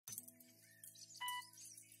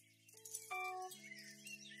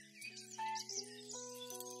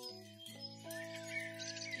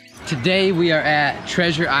Today we are at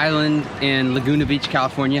Treasure Island in Laguna Beach,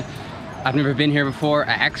 California. I've never been here before.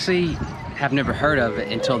 I actually have never heard of it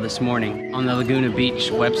until this morning. On the Laguna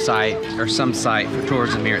Beach website, or some site for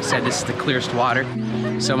tourism here, it said this is the clearest water.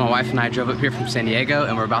 So my wife and I drove up here from San Diego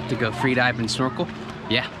and we're about to go free dive and snorkel.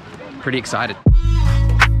 Yeah, pretty excited.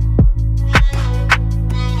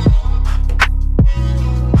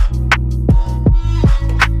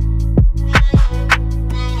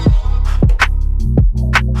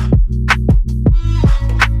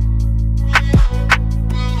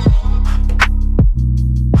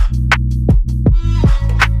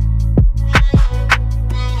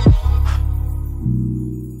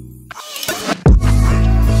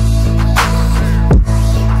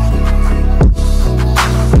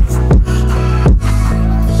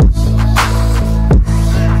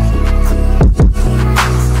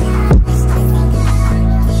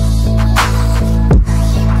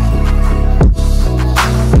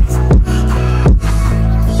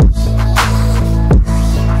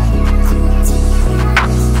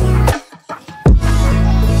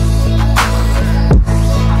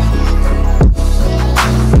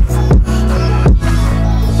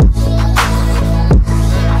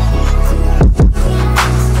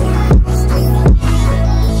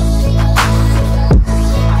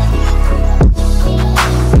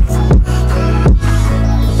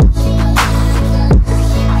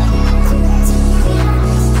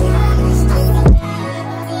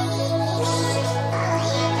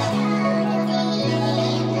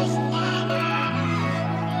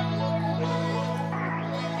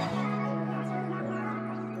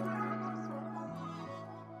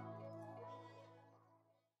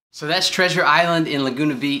 So that's Treasure Island in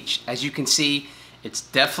Laguna Beach. As you can see, it's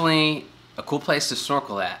definitely a cool place to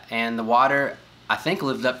snorkel at. And the water, I think,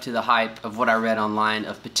 lived up to the hype of what I read online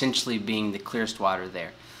of potentially being the clearest water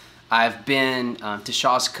there. I've been to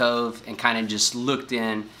Shaw's Cove and kind of just looked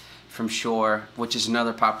in from shore, which is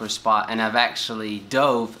another popular spot. And I've actually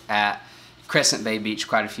dove at Crescent Bay Beach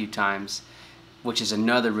quite a few times, which is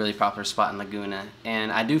another really popular spot in Laguna.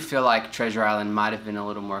 And I do feel like Treasure Island might have been a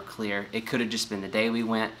little more clear. It could have just been the day we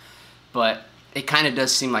went, but it kind of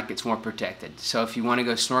does seem like it's more protected. So if you want to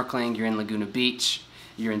go snorkeling, you're in Laguna Beach,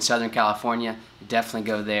 you're in Southern California, definitely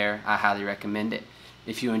go there. I highly recommend it.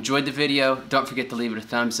 If you enjoyed the video, don't forget to leave it a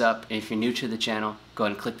thumbs up. And if you're new to the channel, go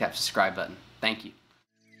ahead and click that subscribe button. Thank you.